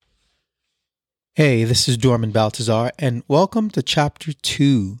Hey, this is Dorman Baltazar, and welcome to Chapter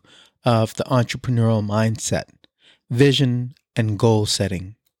 2 of the Entrepreneurial Mindset, Vision and Goal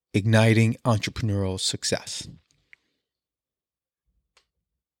Setting, Igniting Entrepreneurial Success.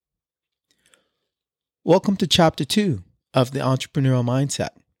 Welcome to Chapter 2 of the Entrepreneurial Mindset,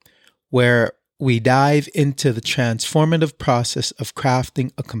 where we dive into the transformative process of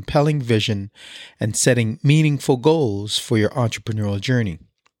crafting a compelling vision and setting meaningful goals for your entrepreneurial journey.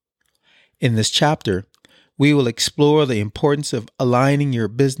 In this chapter, we will explore the importance of aligning your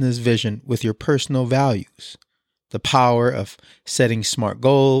business vision with your personal values, the power of setting smart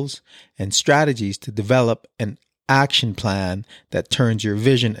goals, and strategies to develop an action plan that turns your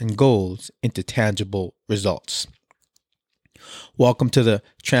vision and goals into tangible results. Welcome to the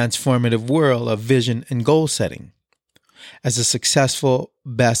transformative world of vision and goal setting. As a successful,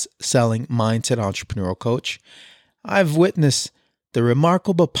 best-selling mindset entrepreneurial coach, I've witnessed the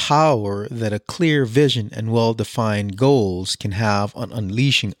remarkable power that a clear vision and well-defined goals can have on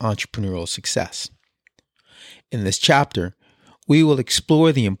unleashing entrepreneurial success. In this chapter, we will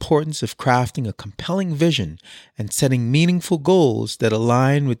explore the importance of crafting a compelling vision and setting meaningful goals that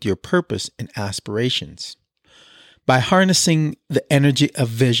align with your purpose and aspirations. By harnessing the energy of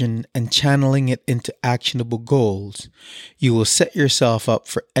vision and channeling it into actionable goals, you will set yourself up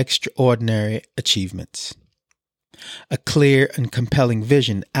for extraordinary achievements. A clear and compelling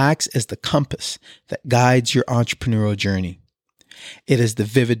vision acts as the compass that guides your entrepreneurial journey. It is the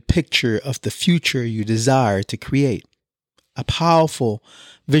vivid picture of the future you desire to create, a powerful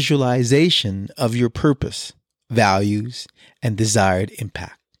visualization of your purpose, values, and desired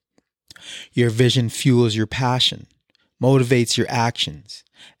impact. Your vision fuels your passion, motivates your actions,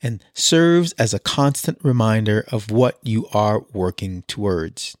 and serves as a constant reminder of what you are working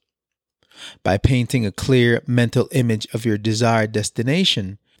towards. By painting a clear mental image of your desired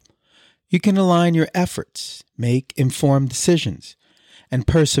destination, you can align your efforts, make informed decisions, and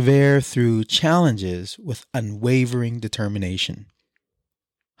persevere through challenges with unwavering determination.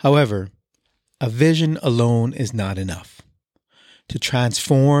 However, a vision alone is not enough. To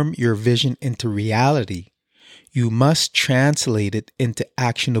transform your vision into reality, you must translate it into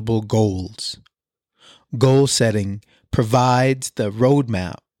actionable goals. Goal setting provides the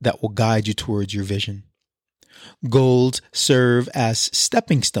roadmap that will guide you towards your vision. Goals serve as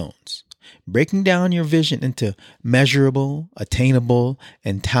stepping stones, breaking down your vision into measurable, attainable,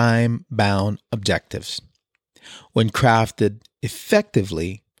 and time-bound objectives. When crafted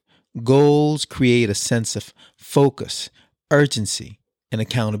effectively, goals create a sense of focus, urgency, and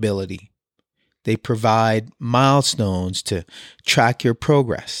accountability. They provide milestones to track your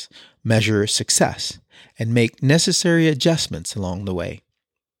progress, measure success, and make necessary adjustments along the way.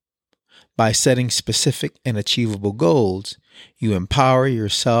 By setting specific and achievable goals, you empower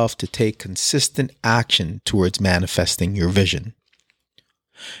yourself to take consistent action towards manifesting your vision.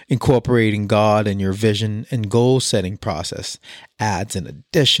 Incorporating God in your vision and goal-setting process adds an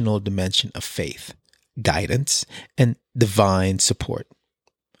additional dimension of faith, guidance, and divine support.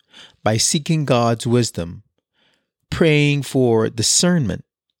 By seeking God's wisdom, praying for discernment,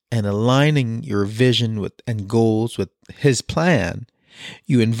 and aligning your vision and goals with His plan,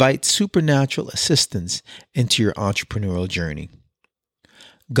 you invite supernatural assistance into your entrepreneurial journey.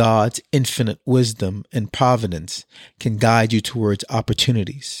 God's infinite wisdom and providence can guide you towards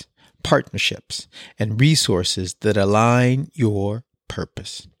opportunities, partnerships, and resources that align your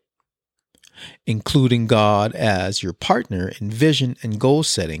purpose. Including God as your partner in vision and goal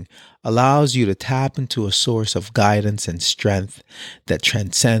setting allows you to tap into a source of guidance and strength that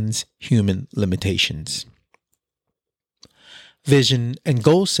transcends human limitations. Vision and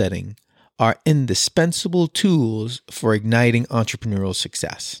goal setting are indispensable tools for igniting entrepreneurial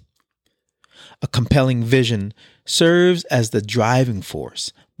success. A compelling vision serves as the driving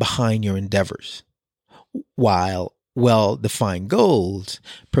force behind your endeavors, while well-defined goals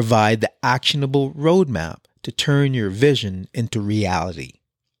provide the actionable roadmap to turn your vision into reality.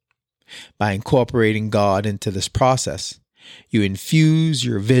 By incorporating God into this process, you infuse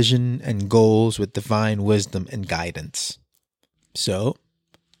your vision and goals with divine wisdom and guidance. So,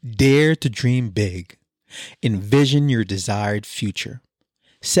 dare to dream big. Envision your desired future.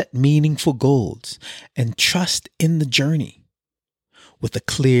 Set meaningful goals and trust in the journey. With a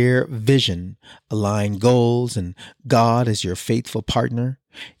clear vision, aligned goals, and God as your faithful partner,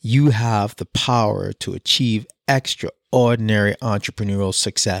 you have the power to achieve extraordinary entrepreneurial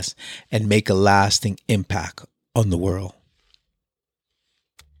success and make a lasting impact on the world.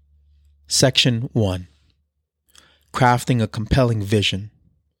 Section 1. Crafting a compelling vision.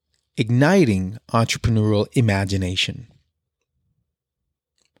 Igniting entrepreneurial imagination.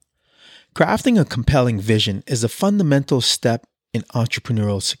 Crafting a compelling vision is a fundamental step in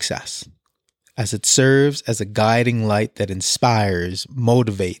entrepreneurial success, as it serves as a guiding light that inspires,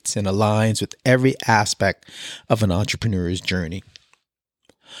 motivates, and aligns with every aspect of an entrepreneur's journey.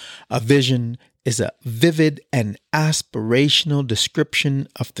 A vision is a vivid and aspirational description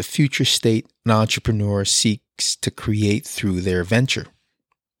of the future state an entrepreneur seeks to create through their venture.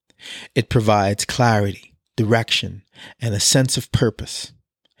 It provides clarity, direction, and a sense of purpose,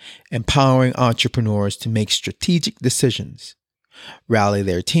 empowering entrepreneurs to make strategic decisions, rally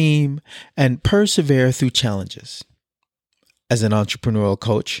their team, and persevere through challenges. As an entrepreneurial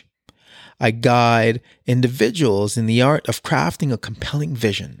coach, I guide individuals in the art of crafting a compelling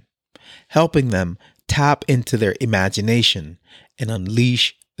vision, helping them tap into their imagination and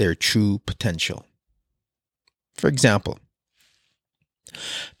unleash their true potential. For example,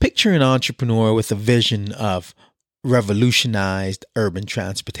 picture an entrepreneur with a vision of revolutionized urban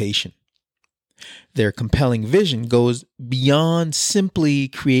transportation. Their compelling vision goes beyond simply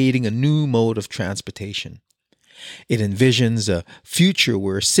creating a new mode of transportation. It envisions a future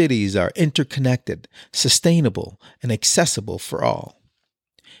where cities are interconnected, sustainable, and accessible for all.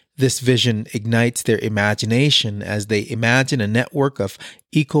 This vision ignites their imagination as they imagine a network of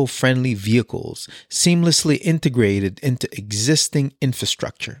eco-friendly vehicles seamlessly integrated into existing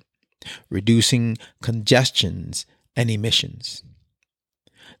infrastructure, reducing congestions and emissions.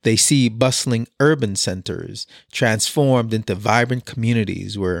 They see bustling urban centers transformed into vibrant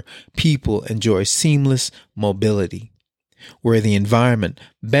communities where people enjoy seamless mobility, where the environment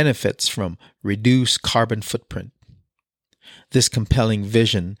benefits from reduced carbon footprint. This compelling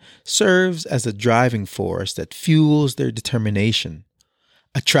vision serves as a driving force that fuels their determination,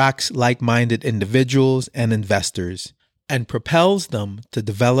 attracts like-minded individuals and investors, and propels them to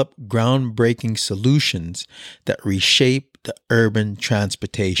develop groundbreaking solutions that reshape the urban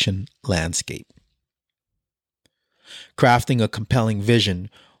transportation landscape. Crafting a compelling vision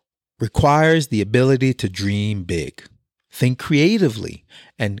requires the ability to dream big, think creatively,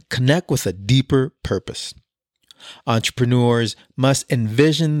 and connect with a deeper purpose. Entrepreneurs must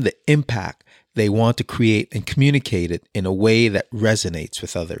envision the impact they want to create and communicate it in a way that resonates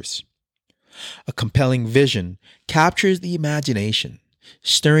with others. A compelling vision captures the imagination,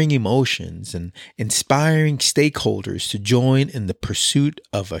 stirring emotions and inspiring stakeholders to join in the pursuit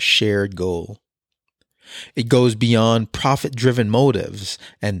of a shared goal. It goes beyond profit-driven motives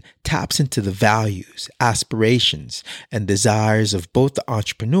and taps into the values, aspirations, and desires of both the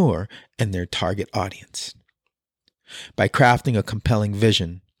entrepreneur and their target audience. By crafting a compelling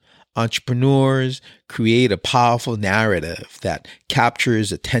vision, entrepreneurs create a powerful narrative that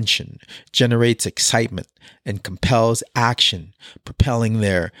captures attention, generates excitement, and compels action, propelling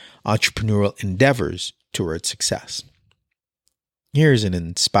their entrepreneurial endeavors towards success. Here's an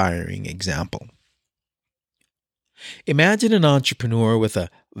inspiring example. Imagine an entrepreneur with a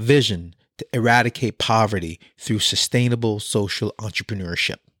vision to eradicate poverty through sustainable social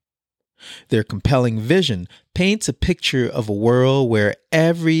entrepreneurship. Their compelling vision paints a picture of a world where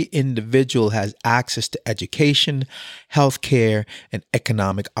every individual has access to education, healthcare, and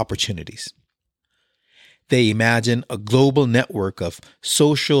economic opportunities. They imagine a global network of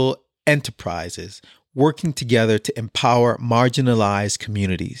social enterprises working together to empower marginalized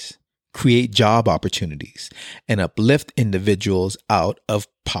communities, create job opportunities, and uplift individuals out of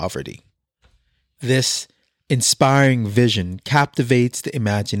poverty. This inspiring vision captivates the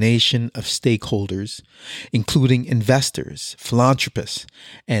imagination of stakeholders, including investors, philanthropists,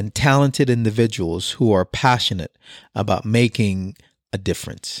 and talented individuals who are passionate about making a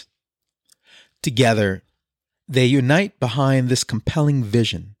difference. Together, they unite behind this compelling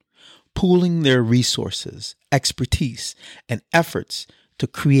vision, pooling their resources, expertise, and efforts to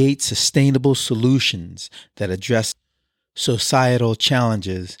create sustainable solutions that address societal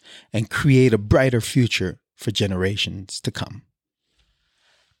challenges and create a brighter future for generations to come.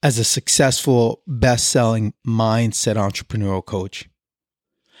 As a successful, best-selling mindset entrepreneurial coach,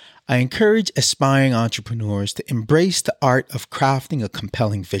 I encourage aspiring entrepreneurs to embrace the art of crafting a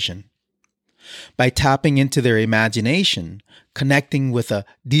compelling vision. By tapping into their imagination, connecting with a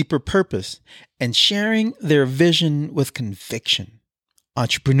deeper purpose, and sharing their vision with conviction,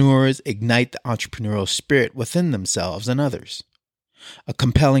 entrepreneurs ignite the entrepreneurial spirit within themselves and others. A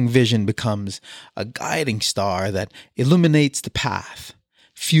compelling vision becomes a guiding star that illuminates the path,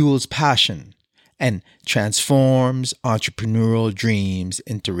 fuels passion, and transforms entrepreneurial dreams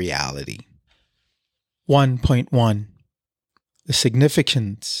into reality. 1.1 The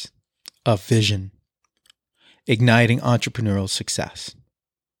significance of vision, igniting entrepreneurial success.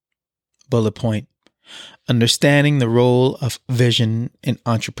 Bullet point: Understanding the role of vision in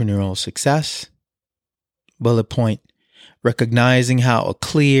entrepreneurial success. Bullet point, recognizing how a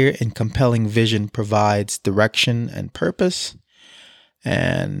clear and compelling vision provides direction and purpose.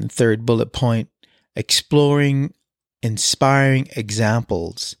 And third bullet point, exploring inspiring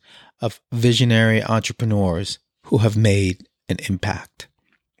examples of visionary entrepreneurs who have made an impact.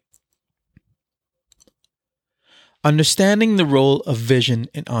 Understanding the role of vision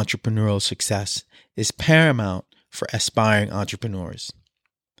in entrepreneurial success is paramount for aspiring entrepreneurs.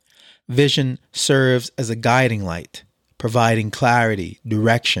 Vision serves as a guiding light, providing clarity,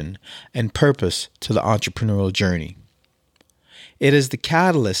 direction, and purpose to the entrepreneurial journey. It is the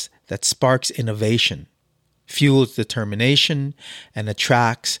catalyst that sparks innovation, fuels determination, and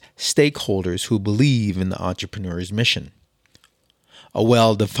attracts stakeholders who believe in the entrepreneur's mission. A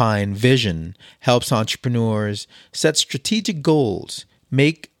well-defined vision helps entrepreneurs set strategic goals,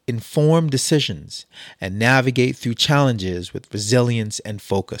 make informed decisions, and navigate through challenges with resilience and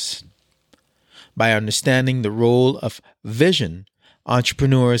focus. By understanding the role of vision,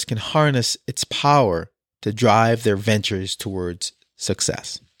 entrepreneurs can harness its power to drive their ventures towards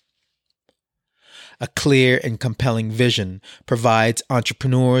success. A clear and compelling vision provides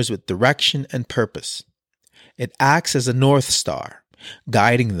entrepreneurs with direction and purpose. It acts as a North Star,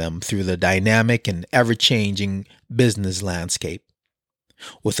 guiding them through the dynamic and ever-changing business landscape.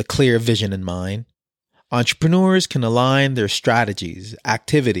 With a clear vision in mind, entrepreneurs can align their strategies,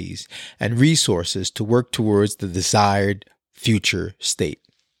 activities, and resources to work towards the desired future state.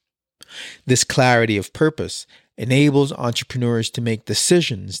 This clarity of purpose enables entrepreneurs to make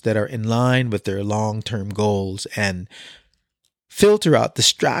decisions that are in line with their long-term goals and filter out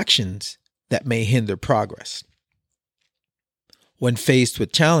distractions that may hinder progress. When faced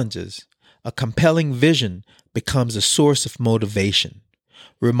with challenges, a compelling vision becomes a source of motivation,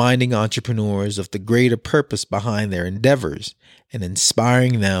 reminding entrepreneurs of the greater purpose behind their endeavors and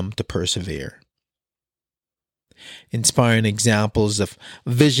inspiring them to persevere. Inspiring examples of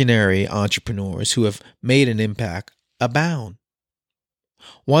visionary entrepreneurs who have made an impact abound.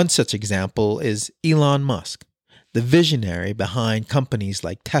 One such example is Elon Musk, the visionary behind companies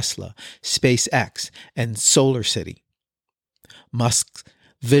like Tesla, SpaceX, and SolarCity. Musk's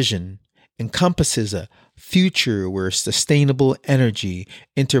vision encompasses a future where sustainable energy,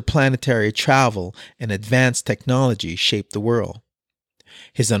 interplanetary travel, and advanced technology shape the world.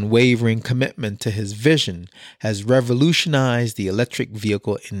 His unwavering commitment to his vision has revolutionized the electric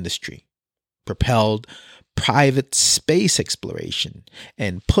vehicle industry, propelled private space exploration,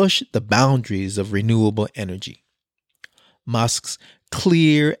 and pushed the boundaries of renewable energy. Musk's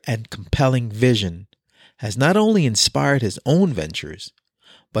clear and compelling vision has not only inspired his own ventures,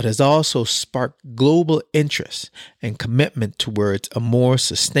 but has also sparked global interest and commitment towards a more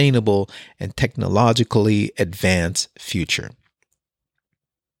sustainable and technologically advanced future.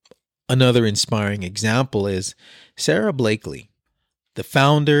 Another inspiring example is Sarah Blakely, the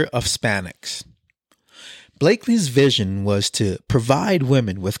founder of Spanx. Blakely's vision was to provide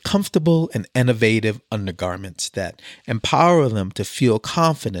women with comfortable and innovative undergarments that empower them to feel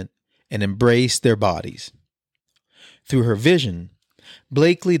confident and embrace their bodies. Through her vision,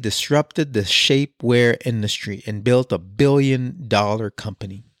 Blakely disrupted the shapewear industry and built a billion-dollar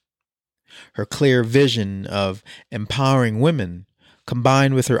company. Her clear vision of empowering women,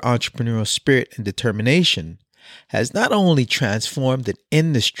 combined with her entrepreneurial spirit and determination, has not only transformed the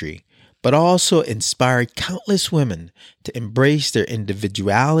industry, but also inspired countless women to embrace their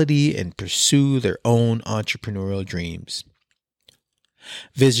individuality and pursue their own entrepreneurial dreams.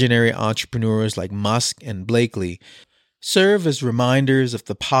 Visionary entrepreneurs like Musk and Blakely serve as reminders of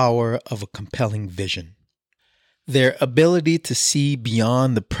the power of a compelling vision. Their ability to see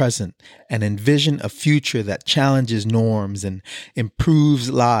beyond the present and envision a future that challenges norms and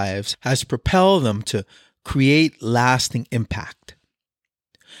improves lives has propelled them to create lasting impact.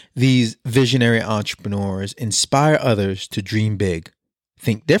 These visionary entrepreneurs inspire others to dream big,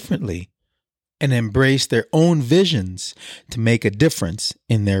 think differently, and embrace their own visions to make a difference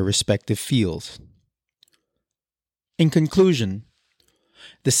in their respective fields. In conclusion,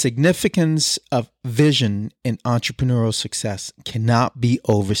 the significance of vision in entrepreneurial success cannot be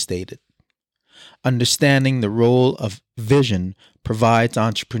overstated. Understanding the role of vision provides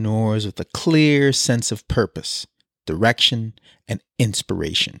entrepreneurs with a clear sense of purpose, direction, and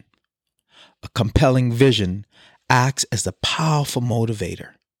inspiration. A compelling vision acts as a powerful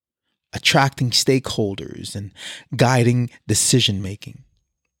motivator, attracting stakeholders and guiding decision-making.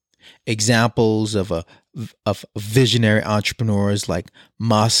 Examples of visionary entrepreneurs like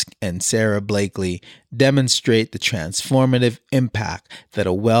Musk and Sarah Blakely demonstrate the transformative impact that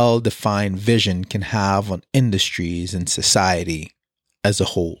a well-defined vision can have on industries and society as a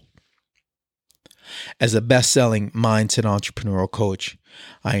whole. As a best-selling mindset entrepreneurial coach,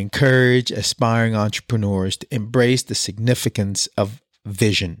 I encourage aspiring entrepreneurs to embrace the significance of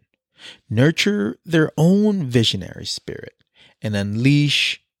vision, nurture their own visionary spirit, and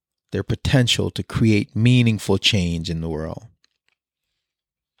unleash their potential to create meaningful change in the world.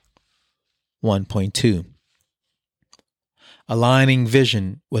 1.2. Aligning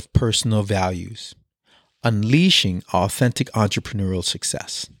vision with personal values, unleashing authentic entrepreneurial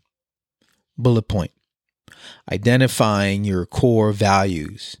success. Bullet point: identifying your core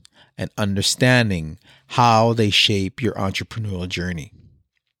values and understanding how they shape your entrepreneurial journey.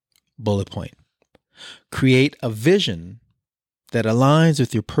 Bullet point: create a vision that aligns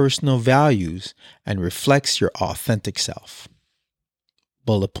with your personal values and reflects your authentic self.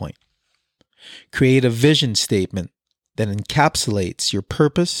 Bullet point: create a vision statement that encapsulates your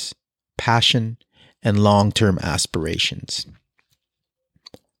purpose, passion, and long-term aspirations.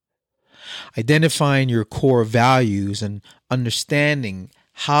 Identifying your core values and understanding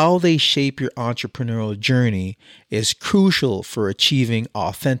how they shape your entrepreneurial journey is crucial for achieving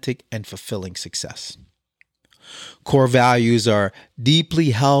authentic and fulfilling success. Core values are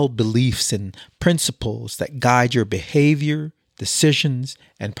deeply held beliefs and principles that guide your behavior, decisions,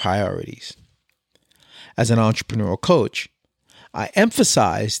 and priorities. As an entrepreneurial coach, I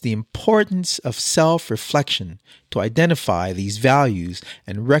emphasize the importance of self-reflection to identify these values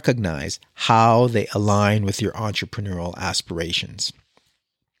and recognize how they align with your entrepreneurial aspirations.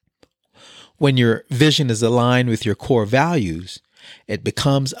 When your vision is aligned with your core values, it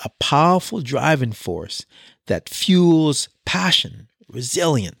becomes a powerful driving force that fuels passion,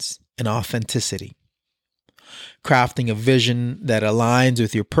 resilience, and authenticity. Crafting a vision that aligns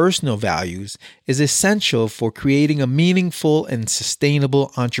with your personal values is essential for creating a meaningful and sustainable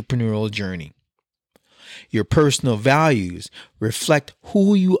entrepreneurial journey. Your personal values reflect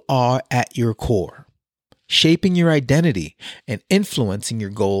who you are at your core, shaping your identity and influencing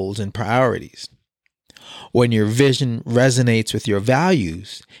your goals and priorities. When your vision resonates with your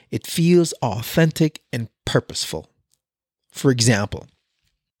values, it feels authentic and purposeful. For example,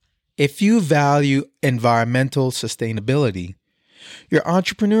 if you value environmental sustainability, your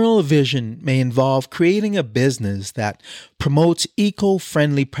entrepreneurial vision may involve creating a business that promotes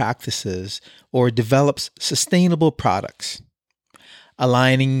eco-friendly practices or develops sustainable products.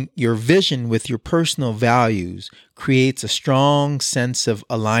 Aligning your vision with your personal values creates a strong sense of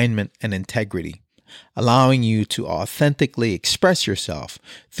alignment and integrity, allowing you to authentically express yourself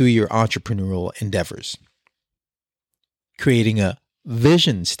through your entrepreneurial endeavors. Creating a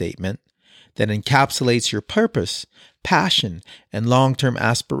vision statement that encapsulates your purpose, passion, and long-term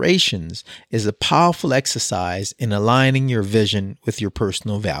aspirations is a powerful exercise in aligning your vision with your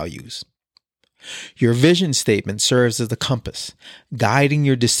personal values. Your vision statement serves as the compass, guiding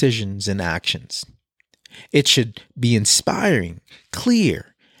your decisions and actions. It should be inspiring,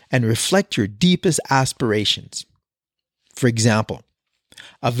 clear, and reflect your deepest aspirations. For example,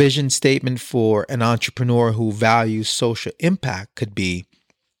 a vision statement for an entrepreneur who values social impact could be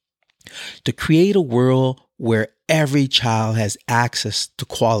to create a world where every child has access to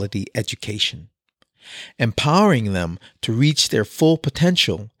quality education, empowering them to reach their full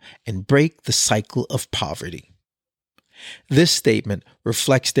potential and break the cycle of poverty. This statement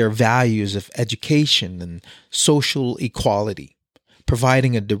reflects their values of education and social equality,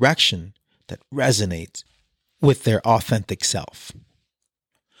 providing a direction that resonates with their authentic self.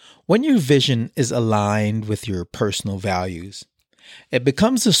 When your vision is aligned with your personal values, it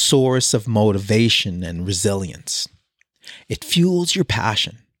becomes a source of motivation and resilience. It fuels your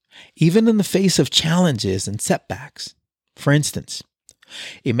passion, even in the face of challenges and setbacks. For instance,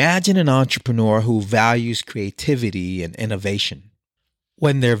 imagine an entrepreneur who values creativity and innovation.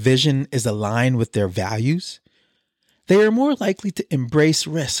 When their vision is aligned with their values, they are more likely to embrace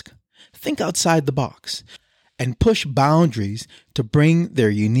risk, think outside the box, and push boundaries to bring their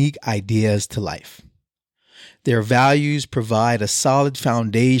unique ideas to life. Their values provide a solid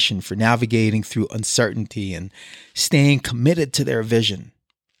foundation for navigating through uncertainty and staying committed to their vision,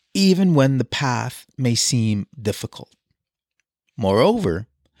 even when the path may seem difficult. Moreover,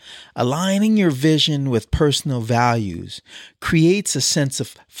 aligning your vision with personal values creates a sense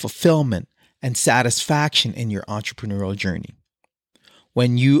of fulfillment and satisfaction in your entrepreneurial journey.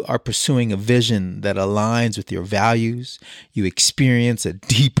 When you are pursuing a vision that aligns with your values, you experience a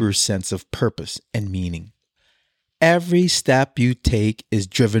deeper sense of purpose and meaning. Every step you take is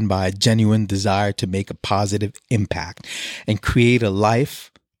driven by a genuine desire to make a positive impact and create a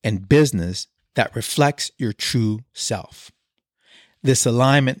life and business that reflects your true self. This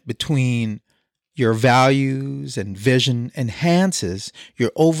alignment between your values and vision enhances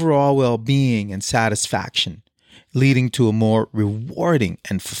your overall well-being and satisfaction, leading to a more rewarding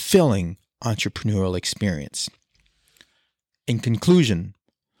and fulfilling entrepreneurial experience. In conclusion,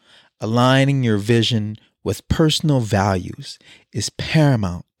 aligning your vision with personal values is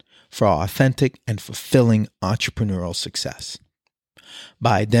paramount for authentic and fulfilling entrepreneurial success.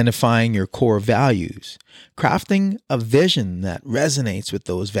 By identifying your core values, crafting a vision that resonates with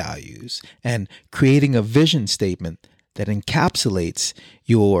those values, and creating a vision statement that encapsulates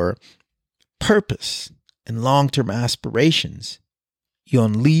your purpose and long-term aspirations, you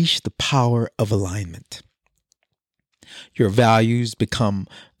unleash the power of alignment. Your values become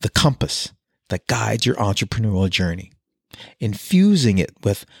the compass that guides your entrepreneurial journey, infusing it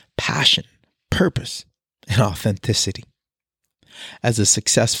with passion, purpose, and authenticity. As a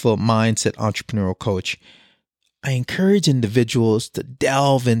successful mindset entrepreneurial coach, I encourage individuals to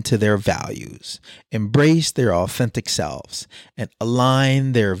delve into their values, embrace their authentic selves, and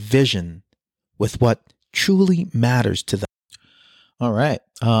align their vision with what truly matters to them. All right.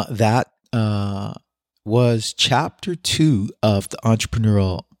 That was chapter 2 of the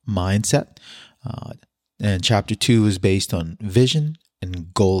Entrepreneurial Mindset. And chapter 2 is based on vision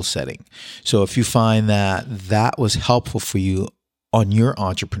and goal setting. So if you find that that was helpful for you on your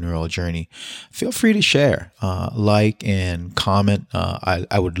entrepreneurial journey, feel free to share, like, and comment.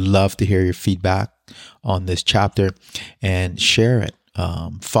 I would love to hear your feedback on this chapter and share it.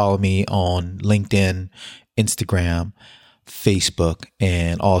 Follow me on LinkedIn, Instagram, Facebook,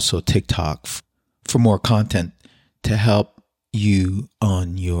 and also TikTok for more content to help you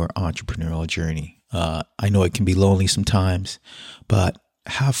on your entrepreneurial journey. I know it can be lonely sometimes, but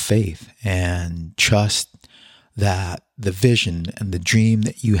have faith and trust that the vision and the dream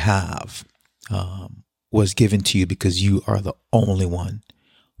that you have was given to you because you are the only one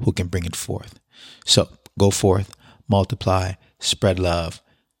who can bring it forth. So go forth, multiply, spread love.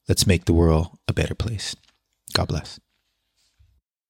 Let's make the world a better place. God bless.